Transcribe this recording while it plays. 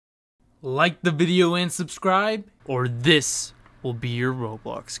Like the video and subscribe, or this will be your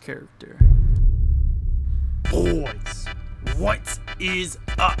Roblox character. Boys, what is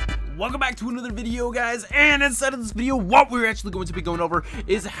up? Welcome back to another video, guys, and inside of this video, what we're actually going to be going over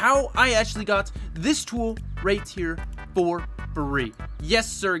is how I actually got this tool right here for free. Yes,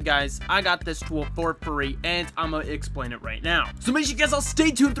 sir, guys, I got this tool for free, and I'm gonna explain it right now. So make sure you guys all stay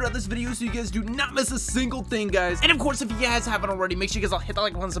tuned throughout this video so you guys do not miss a single thing, guys. And of course, if you guys haven't already, make sure you guys all hit that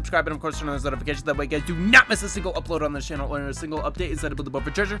like button, subscribe, and of course turn on those notifications. That way, guys, do not miss a single upload on this channel or a single update inside of the buffer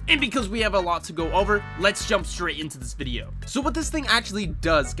treasure. And because we have a lot to go over, let's jump straight into this video. So what this thing actually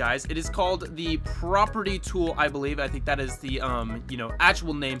does, guys, it is called the property tool, I believe. I think that is the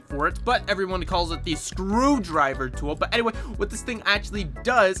actual name for it, but everyone calls it the screwdriver tool. But anyway, what this thing actually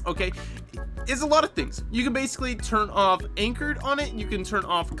does, okay, is a lot of things. You can basically turn off anchored on it. You can turn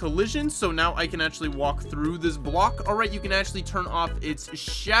off collision, so now I can actually walk through this block. All right, you can actually turn off its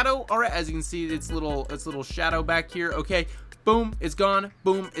shadow. All right, as you can see, its little shadow back here. Okay, boom, it's gone.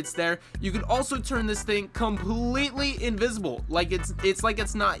 Boom, it's there. You can also turn this thing completely invisible, like it's like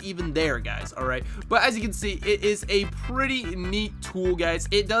it's not even there, guys. All right, but as you can see, it is a pretty neat tool, guys.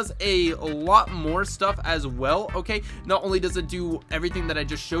 It does a lot more stuff as well. Okay, not only does it do everything that I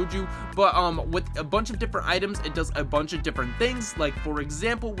just showed you, but with a bunch of different items, it does a bunch of different things. Like, for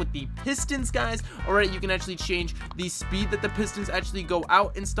example, with the pistons, guys, all right, you can actually change the speed that the pistons actually go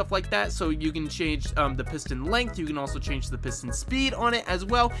out and stuff like that. So you can change the piston length. You can also change the piston speed on it as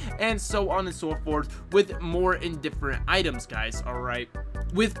well, and so on and so forth with more and different items, guys. All right,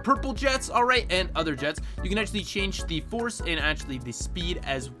 with purple jets, all right, and other jets, you can actually change the force and actually the speed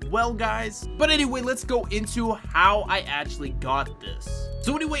as well, guys. But anyway, let's go into how I actually got this.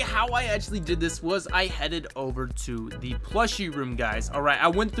 So anyway, how I actually did this was I headed over to the plushie room, guys. All right, I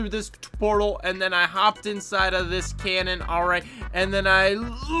went through this portal and then I hopped inside of this cannon. All right, and then I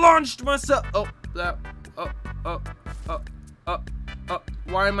launched myself.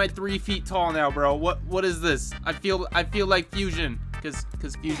 Why am I 3 feet tall now, bro? What is this? I feel like Fusion, because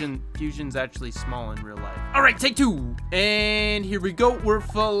Fusion's actually small in real life. All right, take two, and here we go. We're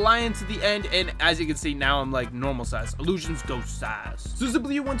flying to the end, and as you can see, now I'm like normal size, illusions ghost size. So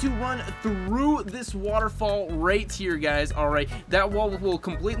simply you want to run through this waterfall right here, guys. All right, that wall will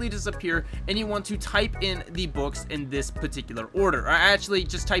completely disappear, and you want to type in the books in this particular order. I actually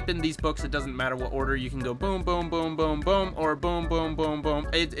just type in these books. It doesn't matter what order. You can go boom, boom, boom, boom, boom, or boom, boom, boom, boom.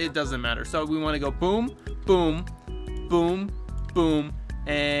 It doesn't matter. So we want to go boom, boom, boom, boom,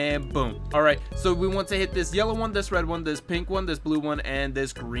 and boom. All right, so we want to hit this yellow one, this red one, this pink one, this blue one, and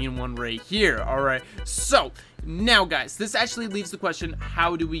this green one right here. All right, so now, guys, this actually leaves the question,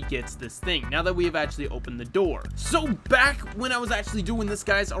 how do we get this thing now that we have actually opened the door? So back when I was actually doing this,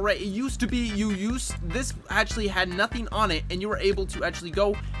 guys, all right, it used to be this actually had nothing on it, and you were able to actually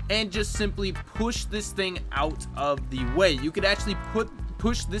go and just simply push this thing out of the way. You could actually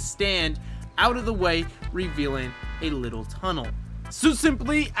push this stand out of the way, revealing a little tunnel. So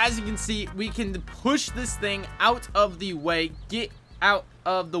simply, as you can see, we can push this thing out of the way, get out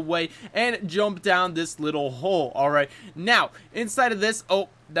of the way, and jump down this little hole. All right, now inside of this, oh,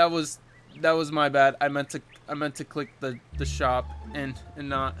 that was my bad. I meant to click the shop and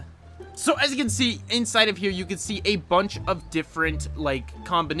not. So as you can see inside of here, you can see a bunch of different like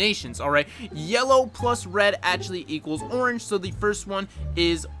combinations. All right, yellow plus red actually equals orange, so the first one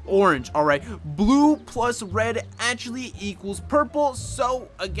is orange. All right, blue plus red actually equals purple, so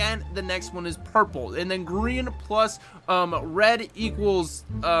again the next one is purple. And then green plus red equals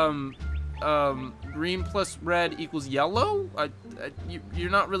green plus red equals yellow.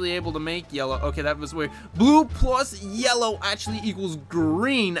 You're not really able to make yellow. Okay, that was weird. Blue plus yellow actually equals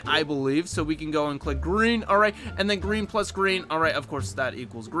green, I believe. So we can go and click green. All right, and then green plus green. All right, of course that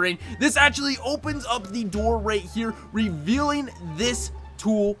equals green. This actually opens up the door right here, revealing this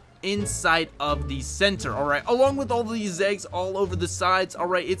tool inside of the center. All right, along with all these eggs all over the sides. All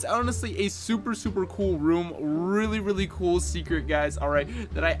right, it's honestly a super cool room, really cool secret, guys. All right,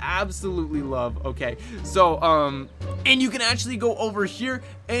 that I absolutely love. Okay, so and you can actually go over here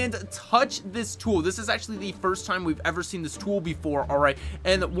and touch this tool. This is actually the first time we've ever seen this tool before. All right,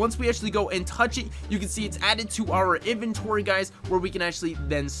 and once we actually go and touch it, you can see it's added to our inventory, guys, where we can actually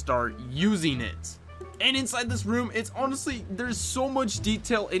then start using it. And inside this room, it's honestly, there's so much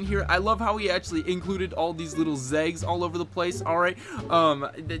detail in here. I love how he actually included all these little zegs all over the place. All right,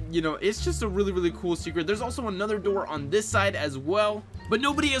 it's just a really cool secret. There's also another door on this side as well, but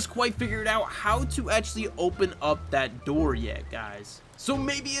nobody has quite figured out how to actually open up that door yet, guys. So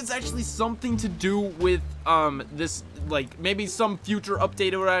maybe it's actually something to do with this, like maybe some future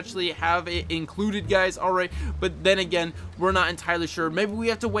update will actually have it included, guys. All right, but then again, we're not entirely sure. Maybe we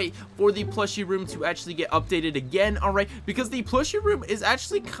have to wait for the plushie room to actually get updated again. All right, because the plushie room is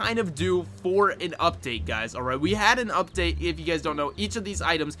actually kind of due for an update, guys. All right, we had an update. If you guys don't know, each of these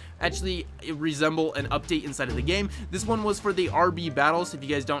items actually resemble an update inside of the game. This one was for the RB battles. If you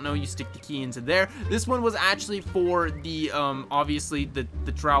guys don't know, you stick the key into there. This one was actually for the obviously the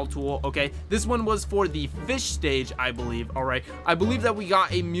trowel tool. Okay, this one was for the fish stage, I believe. All right, I believe that we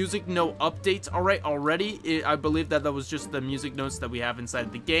got a music note update. All right, already. I believe that was just the music notes that we have inside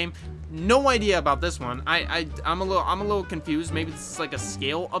of the game. No idea about this one. I'm a little confused. Maybe this is like a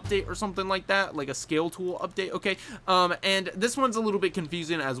scale update or something like that, like a scale tool update. Okay, and this one's a little bit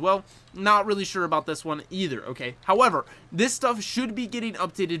confusing as well. Not really sure about this one either. Okay, however, this stuff should be getting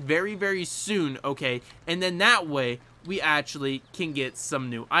updated very, very soon. Okay, and then that way we actually can get some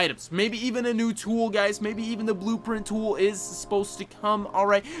new items, maybe even a new tool, guys. Maybe even the blueprint tool is supposed to come. All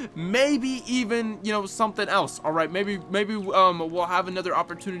right, maybe even, you know, something else. All right, maybe we'll have another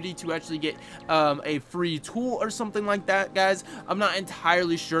opportunity to actually get a free tool or something like that, guys. I'm not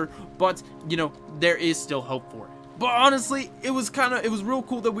entirely sure, but you know, there is still hope for it. But honestly, it was real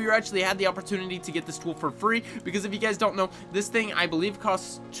cool that we actually had the opportunity to get this tool for free, because if you guys don't know, this thing I believe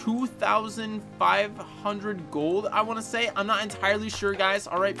costs 2,500 gold, I want to say. I'm not entirely sure, guys.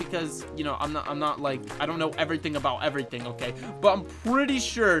 All right, because you know, I'm not like, I don't know everything about everything. Okay, but I'm pretty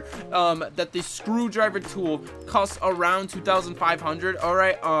sure that the screwdriver tool costs around 2,500. All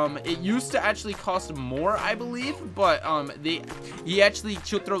right, it used to actually cost more, I believe, but he actually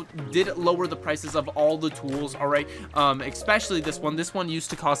Chutro did lower the prices of all the tools. All right, especially this one. This one used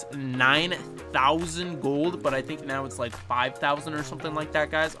to cost 9,000 gold, but I think now it's like 5,000 or something like that,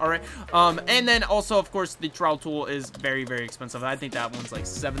 guys. All right, and then also, of course, the trowel tool is very, very expensive. I think that one's like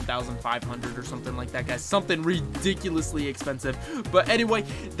 7,500 or something like that, guys. Something ridiculously expensive. But anyway,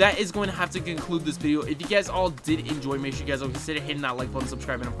 that is going to have to conclude this video. If you guys all did enjoy, make sure you guys all consider hitting that like button,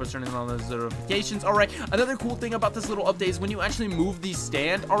 subscribing, and of course turning on those notifications. All right, another cool thing about this little update is when you actually move the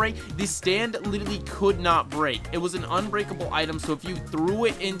stand. All right, the stand literally could not break. It was an unbreakable item, so if you threw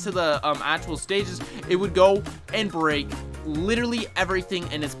it into the actual stages, it would go and break literally everything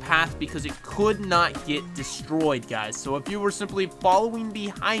in its path because it could not get destroyed, guys. So if you were simply following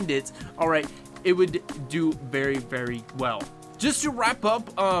behind it, all right, it would do very, very well. Just to wrap up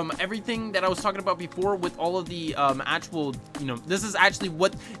everything that I was talking about before with all of the actual, you know, this is actually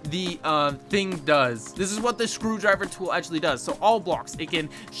what the thing does. This is what the screwdriver tool actually does. So all blocks, it can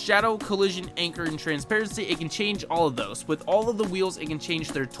shadow, collision, anchor, and transparency. It can change all of those. With all of the wheels, it can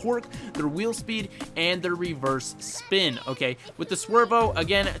change their torque, their wheel speed, and their reverse spin. Okay, with the swervo,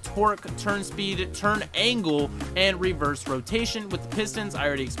 again, torque, turn speed, turn angle, and reverse rotation. With the pistons, I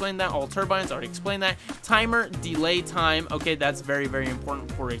already explained that. All turbines, I already explained that. Timer, delay time. Okay, that's very, very important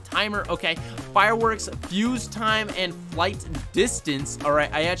for a timer. Okay, fireworks, fuse time, and flight distance. All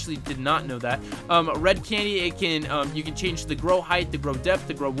right, I actually did not know that. Red candy, it can you can change the grow height, the grow depth,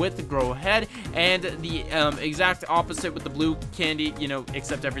 the grow width, the grow head, and the exact opposite with the blue candy, you know,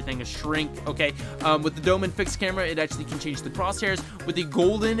 except everything is shrink. Okay, with the dome and fixed camera, it actually can change the crosshairs. With the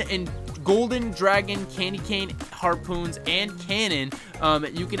golden dragon, candy cane, harpoons, and cannon,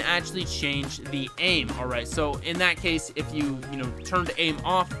 you can actually change the aim. All right, so in that case, if you know, turn the aim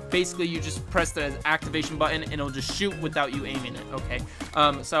off, basically you just press the activation button and it'll just shoot without you aiming it. Okay,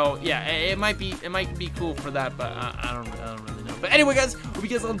 so yeah, it might be cool for that, but I don't really know. But anyway, guys, hope you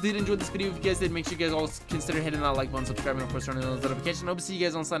guys all did enjoy this video. If you guys did, make sure you guys all consider hitting that like button, subscribing, and of course turning on those notifications. Hope to see you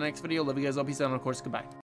guys on the next video. Love you guys all. Peace out, and of course, goodbye.